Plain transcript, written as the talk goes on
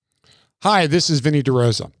Hi, this is Vinny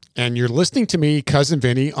DeRosa, and you're listening to me, Cousin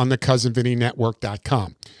Vinny, on the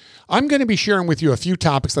CousinVinnyNetwork.com. I'm going to be sharing with you a few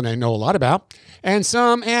topics that I know a lot about, and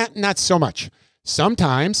some not so much.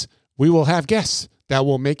 Sometimes we will have guests that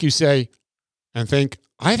will make you say and think,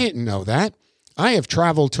 I didn't know that. I have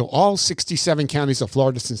traveled to all 67 counties of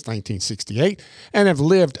Florida since 1968 and have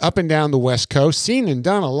lived up and down the West Coast, seen and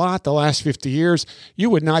done a lot the last 50 years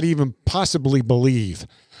you would not even possibly believe.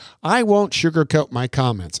 I won't sugarcoat my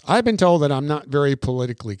comments. I've been told that I'm not very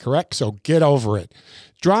politically correct, so get over it.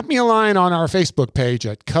 Drop me a line on our Facebook page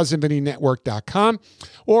at CousinVinnyNetwork.com,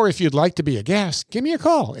 or if you'd like to be a guest, give me a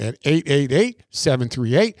call at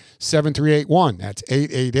 888-738-7381. That's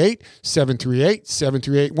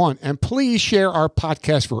 888-738-7381. And please share our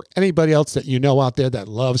podcast for anybody else that you know out there that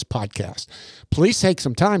loves podcasts. Please take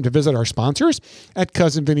some time to visit our sponsors at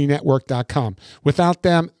CousinVinnyNetwork.com. Without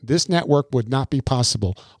them, this network would not be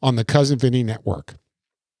possible on the Cousin Vinny Network.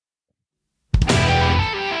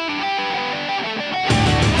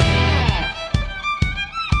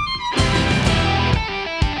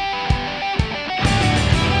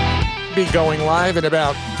 Be going live in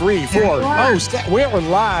about 3, 4. We're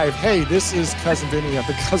live. Hey, this is Cousin Vinny of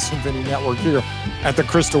the Cousin Vinny Network here at the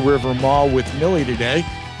Crystal River Mall with Millie today,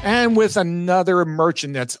 and with another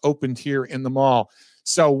merchant that's opened here in the mall.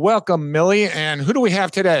 So welcome, Millie. And who do we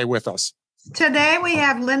have today with us? Today we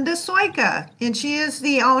have Linda Soika, and she is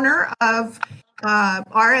the owner of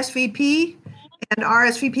RSVP and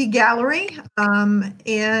RSVP Gallery. And I'm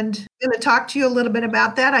going to talk to you a little bit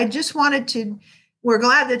about that. We're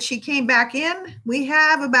glad that she came back in. We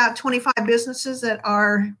have about 25 businesses that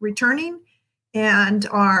are returning and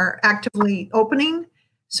are actively opening.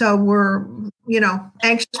 So we're,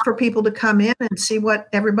 anxious for people to come in and see what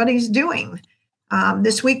everybody's doing.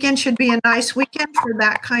 This weekend should be a nice weekend for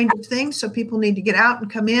that kind of thing. So people need to get out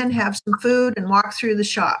and come in, have some food, and walk through the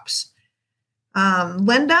shops.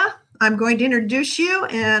 Linda, I'm going to introduce you,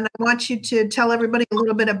 and I want you to tell everybody a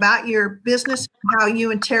little bit about your business, how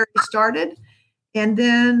you and Terry started, and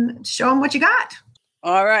then show them what you got.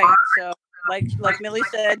 All right. So like Millie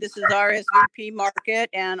said, this is RSVP Market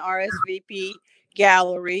and RSVP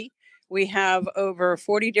Gallery. We have over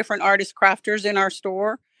 40 different artist crafters in our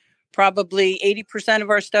store. Probably 80% of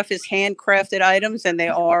our stuff is handcrafted items, and they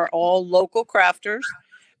are all local crafters.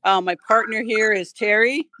 My partner here is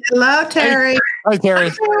Terry. Hello, Terry. Hi, Terry.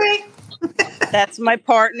 Hi, Terry. That's my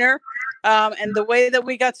partner. And the way that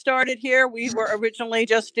we got started here, we were originally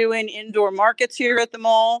just doing indoor markets here at the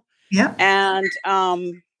mall. Yeah. And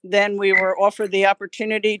then we were offered the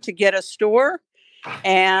opportunity to get a store.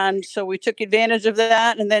 And so we took advantage of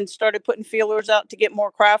that and then started putting feelers out to get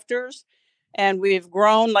more crafters. And we've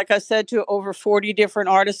grown, like I said, to over 40 different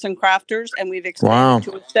artists and crafters. And we've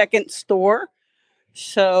expanded to a second store.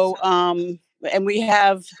 So, and we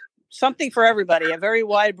have something for everybody, a very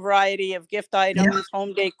wide variety of gift items,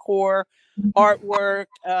 home decor, artwork,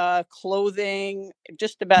 clothing,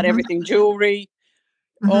 just about everything, jewelry,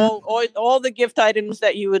 all the gift items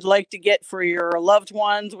that you would like to get for your loved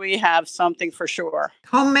ones. We have something for sure.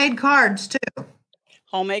 Homemade cards too.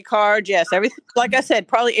 Homemade cards, yes. Everything, like I said,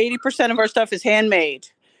 probably 80% of our stuff is handmade,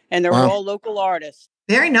 and they're all local artists.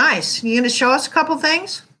 Very nice. You going to show us a couple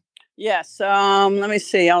things? Yes. Let me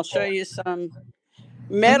see. I'll show you some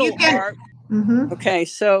metal art. Okay,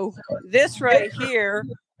 so this right here,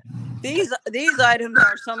 these items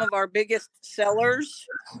are some of our biggest sellers.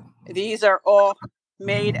 These are all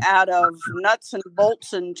made out of nuts and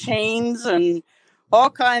bolts and chains and all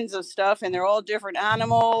kinds of stuff, and they're all different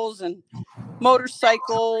animals and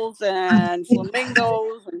motorcycles and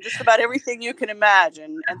flamingos and just about everything you can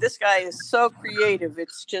imagine. And this guy is so creative,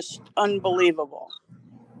 it's just unbelievable.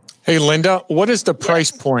 Hey, Linda, what is the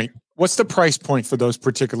price point? What's the price point for those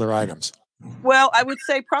particular items? Well, I would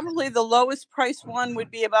say probably the lowest price one would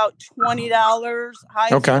be about $20.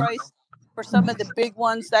 Highest price for some of the big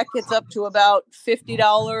ones, that gets up to about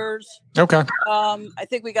 $50. Okay. I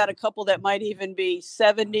think we got a couple that might even be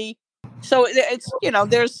 $70. So it's,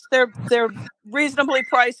 they're reasonably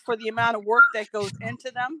priced for the amount of work that goes into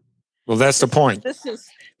them. Well, that's the point. This is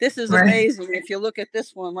amazing. If you look at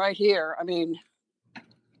this one right here, I mean,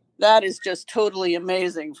 that is just totally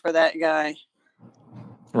amazing for that guy.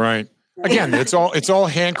 Right. Again, it's all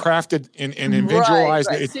handcrafted and individualized.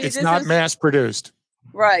 Right. It's not mass produced.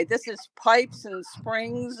 Right. This is pipes and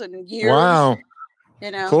springs and gears. Wow.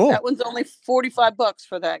 Cool. That one's only $45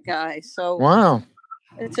 for that guy. So wow.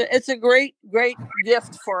 It's a great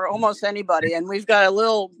gift for almost anybody. And we've got a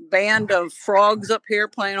little band of frogs up here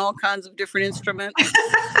playing all kinds of different instruments.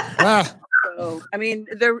 So, I mean,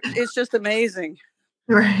 it's just amazing.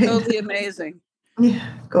 Right. Totally amazing. Yeah,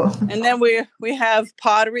 cool. And then we have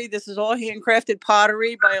pottery. This is all handcrafted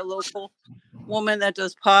pottery by a local woman that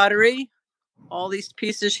does pottery. All these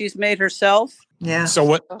pieces she's made herself. Yeah. So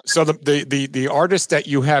what? So the artists that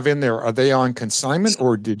you have in there, are they on consignment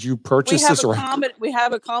or did you purchase this? We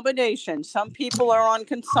have a combination. Some people are on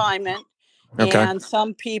consignment, Okay. and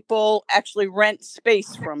some people actually rent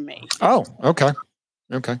space from me. Oh, okay.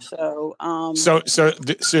 Okay. So, so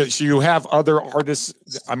you have other artists.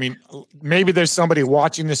 I mean, maybe there's somebody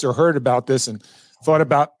watching this or heard about this and thought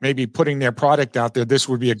about maybe putting their product out there. This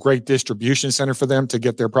would be a great distribution center for them to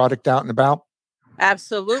get their product out and about.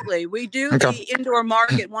 Absolutely. We do the indoor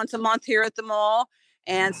market once a month here at the mall.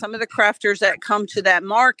 And some of the crafters that come to that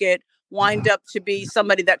market wind up to be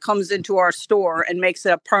somebody that comes into our store and makes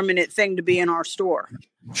it a permanent thing to be in our store.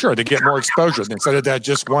 Sure, to get more exposure. Instead of that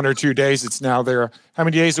just 1 or 2 days, it's now there. How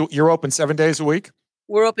many days? You're open 7 days a week?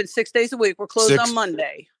 We're open 6 days a week. We're closed on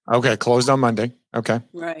Monday. Okay, closed on Monday. Okay.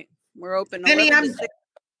 Right. We're open Vinny, 11 to 6.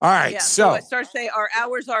 All right, Yeah, so I start to say our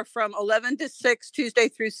hours are from 11 to 6, Tuesday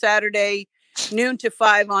through Saturday, noon to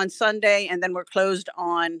 5 on Sunday, and then we're closed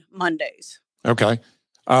on Mondays. Okay.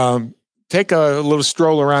 Take a little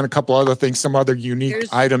stroll around a couple other things, some other unique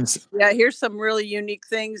items. Yeah, here's some really unique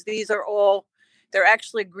things. These are all, they're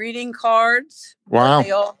actually greeting cards. Wow.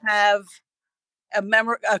 They all have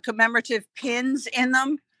commemorative pins in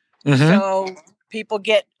them. Mm-hmm. So people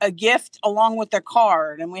get a gift along with their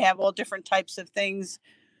card. And we have all different types of things,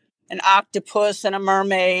 an octopus and a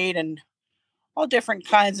mermaid and all different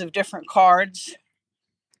kinds of different cards.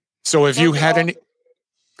 So if you had any,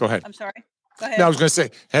 go ahead. I'm sorry. Go ahead. No, I was going to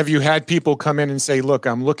say, have you had people come in and say, look,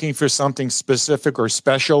 I'm looking for something specific or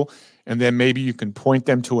special, and then maybe you can point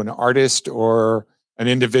them to an artist or an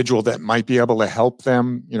individual that might be able to help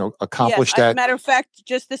them, accomplish that? As a matter of fact,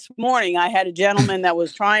 just this morning, I had a gentleman that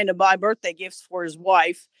was trying to buy birthday gifts for his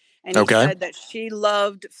wife, and he said that she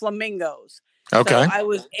loved flamingos. Okay. So I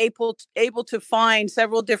was able to find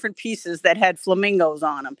several different pieces that had flamingos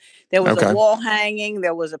on them. There was a wall hanging,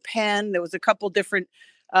 there was a pen, there was a couple different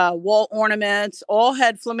wall ornaments, all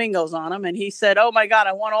had flamingos on them. And he said, oh my God,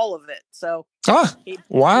 I want all of it. So he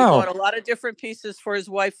bought a lot of different pieces for his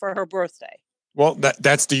wife for her birthday. Well,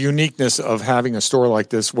 that's the uniqueness of having a store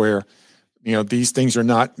like this where, these things are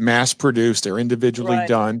not mass produced. They're individually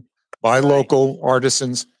done by local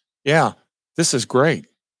artisans. Yeah, this is great.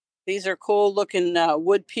 These are cool looking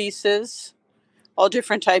wood pieces, all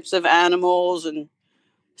different types of animals and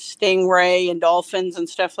stingray and dolphins and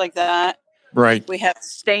stuff like that. Right. We have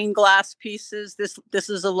stained glass pieces. This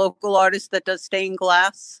is a local artist that does stained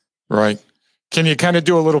glass. Right. Can you kind of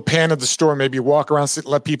do a little pan of the store, maybe walk around,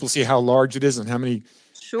 let people see how large it is and how many?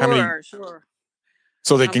 Sure.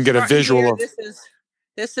 So they can get a visual of.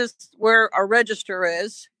 This is where our register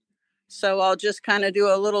is. So I'll just kind of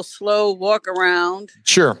do a little slow walk around.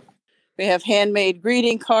 Sure. We have handmade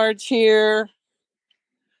greeting cards here.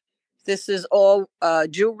 This is all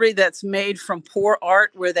jewelry that's made from pour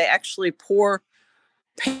art, where they actually pour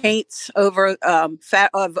paints over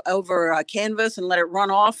canvas and let it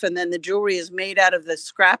run off, and then the jewelry is made out of the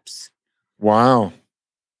scraps. Wow!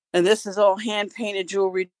 And this is all hand painted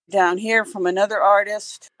jewelry down here from another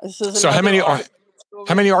artist. How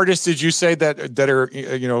many artists did you say that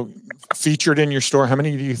are featured in your store? How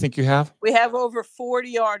many do you think you have? We have over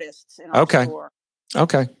 40 artists in our store.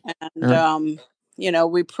 Okay. And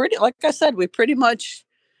we pretty much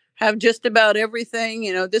have just about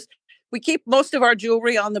everything. We keep most of our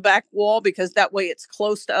jewelry on the back wall because that way it's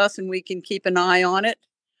close to us and we can keep an eye on it.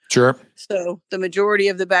 Sure. So the majority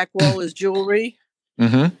of the back wall is jewelry.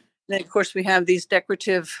 Mm-hmm. And then, of course, we have these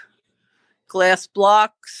decorative glass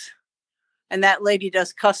blocks. And that lady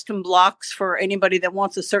does custom blocks for anybody that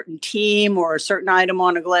wants a certain team or a certain item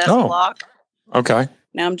on a glass block. Okay.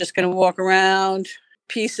 Now I'm just going to walk around.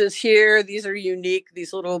 Pieces here. These are unique.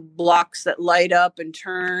 These little blocks that light up and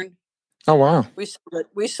turn. Oh, wow.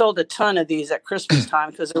 We sold a ton of these at Christmas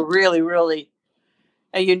time because they're really, really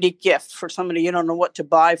a unique gift for somebody you don't know what to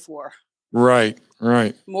buy for. Right.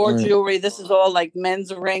 More jewelry. This is all like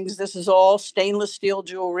men's rings. This is all stainless steel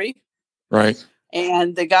jewelry. Right.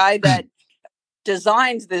 And the guy that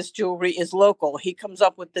designs this jewelry is local. He comes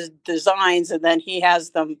up with the designs and then he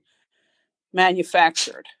has them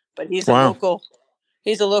manufactured. But he's a local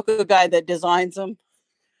guy that designs them.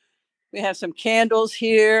 We have some candles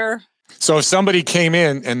here. So if somebody came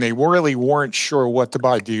in and they really weren't sure what to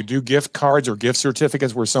buy, do you do gift cards or gift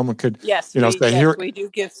certificates where someone could, we do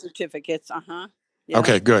gift certificates. Uh-huh. Yep.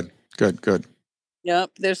 Okay, good.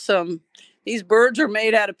 Yep. There's these birds are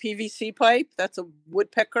made out of PVC pipe. That's a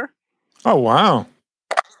woodpecker. Oh, wow.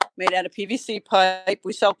 Made out of PVC pipe.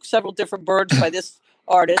 We sell several different birds by this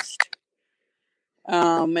artist.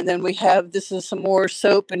 And then this is some more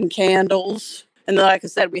soap and candles. And then, like I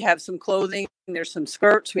said, we have some clothing. There's some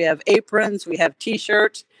skirts. We have aprons. We have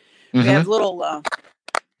T-shirts. We have little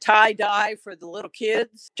tie-dye for the little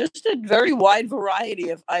kids. Just a very wide variety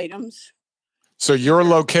of items. So your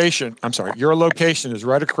location is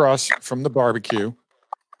right across from the barbecue.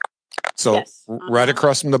 So Yes. right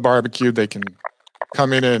across from the barbecue, they can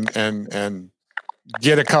come in and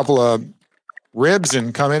get a couple of ribs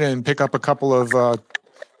and come in and pick up a couple of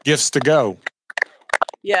gifts to go.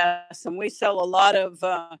 Yes, and we sell a lot of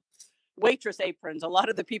waitress aprons. A lot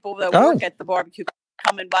of the people that work at the barbecue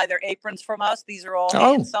come and buy their aprons from us. These are all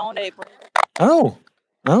hand-sewn aprons. Oh.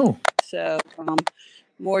 So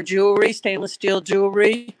more jewelry, stainless steel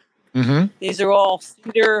jewelry. Mm-hmm. These are all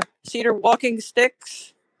cedar walking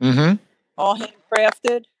sticks. Mm-hmm. All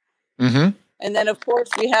handcrafted. Mm-hmm. And then, of course,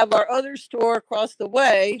 we have our other store across the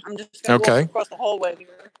way. I'm just going to walk across the hallway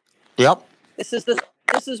here. Yep. This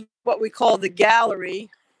is what we call the gallery.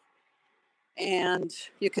 And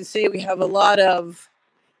you can see we have a lot of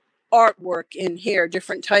artwork in here,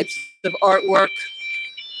 different types of artwork,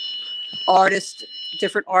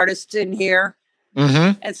 different artists in here,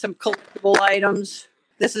 and some collectible items.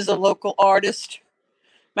 This is a local artist.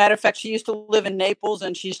 Matter of fact, she used to live in Naples,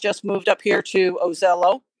 and she's just moved up here to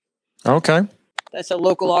Ozello. Okay. That's a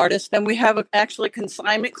local artist. Then we have actually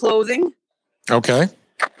consignment clothing. Okay.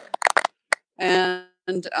 And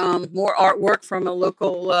more artwork from a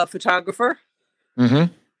local photographer.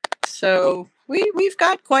 Mm-hmm. So we've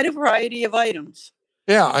got quite a variety of items.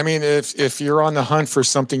 Yeah, I mean, if you're on the hunt for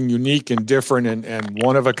something unique and different and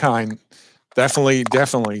one of a kind, definitely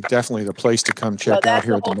the place to come check out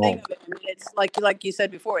here at the mall. I mean, it's like you said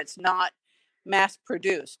before, it's not mass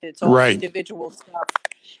produced. It's all individual stuff.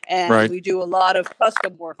 And we do a lot of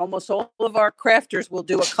custom work. Almost all of our crafters will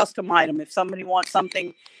do a custom item. If somebody wants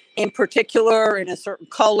something in particular in a certain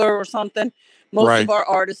color or something, most of our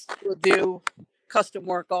artists will do custom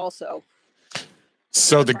work also.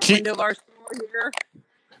 So the key of our store here.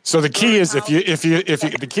 So the key is if you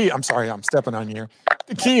the key, I'm sorry, I'm stepping on you here.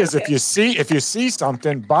 The key is if you see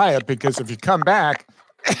something, buy it, because if you come back,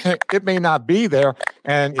 it may not be there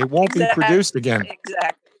and it won't be produced again.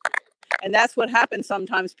 Exactly. And that's what happens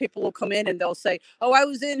sometimes. People will come in and they'll say, "Oh, I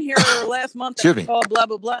was in here last month and I saw blah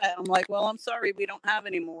blah blah." I'm like, "Well, I'm sorry, we don't have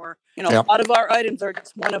any more." A lot of our items are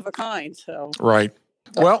just one of a kind. So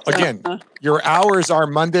Well, again, your hours are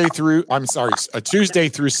Tuesday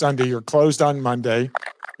through Sunday. You're closed on Monday,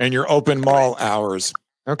 and you're open mall hours.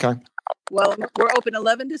 Okay. Well, we're open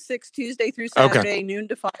 11 to 6 Tuesday through Saturday, noon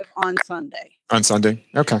to 5 on Sunday. On Sunday,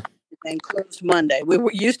 okay. And closed Monday. We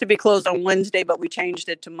used to be closed on Wednesday, but we changed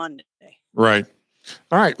it to Monday. Right.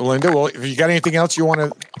 All right, Linda. Well, if you got anything else you want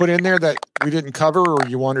to put in there that we didn't cover or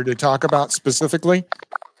you wanted to talk about specifically?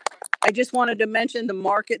 I just wanted to mention the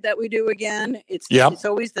market that we do again. It's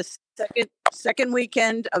always the second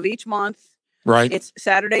weekend of each month. Right. It's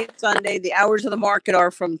Saturday and Sunday. The hours of the market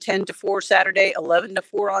are from 10 to 4 Saturday, 11 to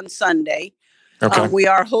 4 on Sunday. Okay. We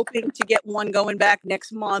are hoping to get one going back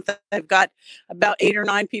next month. I've got about 8 or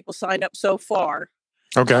 9 people signed up so far.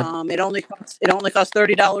 Okay. It only costs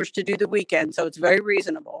 $30 to do the weekend, so it's very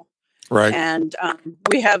reasonable. Right. And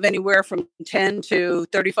we have anywhere from 10 to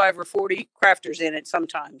 35 or 40 crafters in it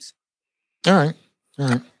sometimes. All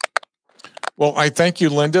right. Well, I thank you,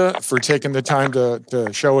 Linda, for taking the time to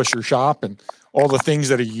show us your shop and all the things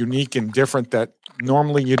that are unique and different that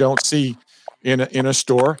normally you don't see in a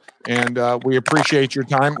store. And we appreciate your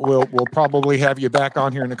time. We'll probably have you back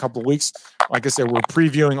on here in a couple of weeks. Like I said, we're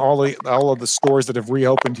previewing all of the stores that have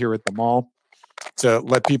reopened here at the mall to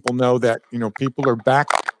let people know that people are back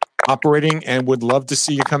operating and would love to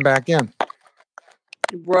see you come back in.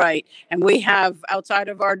 Right. And we have outside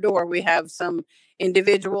of our door, we have some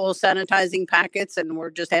individual sanitizing packets, and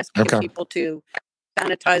we're just asking people to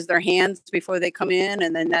sanitize their hands before they come in.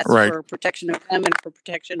 And then that's for protection of them and for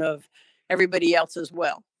protection of everybody else as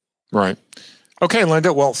well. Right. Okay,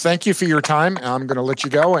 Linda. Well, thank you for your time. I'm going to let you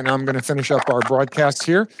go, and I'm going to finish up our broadcast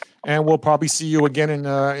here. And we'll probably see you again in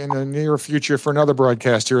the near future for another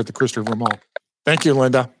broadcast here at the Christopher Mall. Thank you,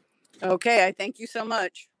 Linda. Okay. I thank you so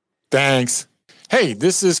much. Thanks. Hey,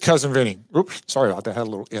 this is Cousin Vinny. Oops, sorry about that. I had a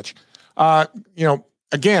little itch.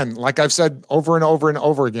 Again, like I've said over and over and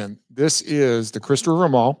over again, this is the Christopher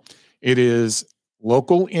Mall. It is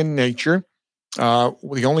local in nature.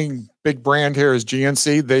 The only big brand here is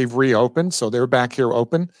GNC. They've reopened, so they're back here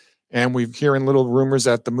open. And we're hearing little rumors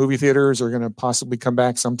that the movie theaters are going to possibly come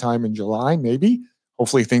back sometime in July, maybe.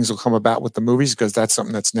 Hopefully things will come about with the movies because that's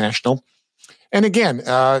something that's national. And again,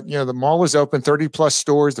 the mall is open, 30 plus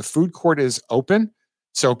stores. The food court is open.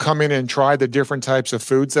 So come in and try the different types of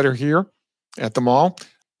foods that are here. at the mall.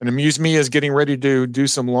 And Amuse Me is getting ready to do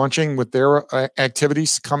some launching with their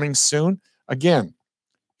activities coming soon. Again,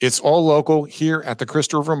 it's all local here at the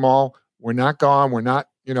Crystal River Mall. We're not gone. We're not,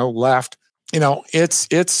 left.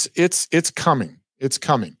 It's coming. It's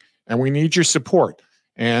coming. And we need your support.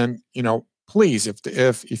 And, please,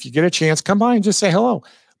 if you get a chance, come by and just say hello.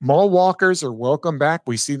 Mall walkers are welcome back.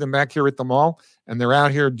 We see them back here at the mall, and they're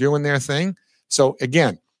out here doing their thing. So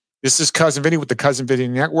again, this is Cousin Vinny with the Cousin Vinny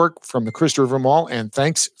Network from the Crystal River Mall, and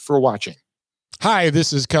thanks for watching. Hi,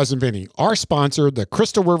 this is Cousin Vinny. Our sponsor, the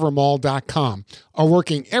CrystalRiverMall.com, are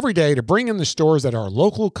working every day to bring in the stores that our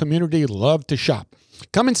local community love to shop.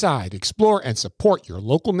 Come inside, explore, and support your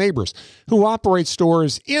local neighbors who operate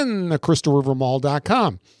stores in the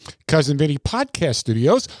CrystalRiverMall.com. Cousin Vinny podcast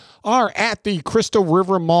studios are at the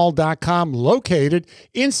CrystalRiverMall.com, located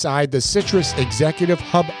inside the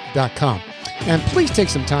CitrusExecutiveHub.com. And please take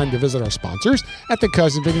some time to visit our sponsors at the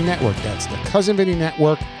Cousin Vinny Network. That's the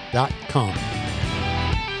CousinVinnyNetwork.com.